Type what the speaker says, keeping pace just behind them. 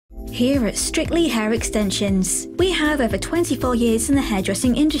here at Strictly Hair Extensions. We have over 24 years in the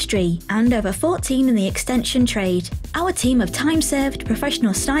hairdressing industry and over 14 in the extension trade. Our team of time-served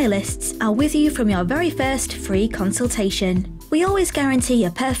professional stylists are with you from your very first free consultation. We always guarantee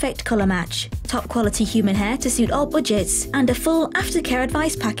a perfect colour match, top quality human hair to suit all budgets, and a full aftercare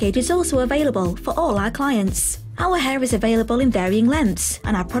advice package is also available for all our clients. Our hair is available in varying lengths,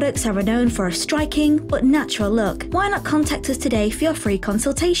 and our products are renowned for a striking but natural look. Why not contact us today for your free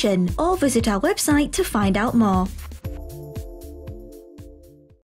consultation or visit our website to find out more.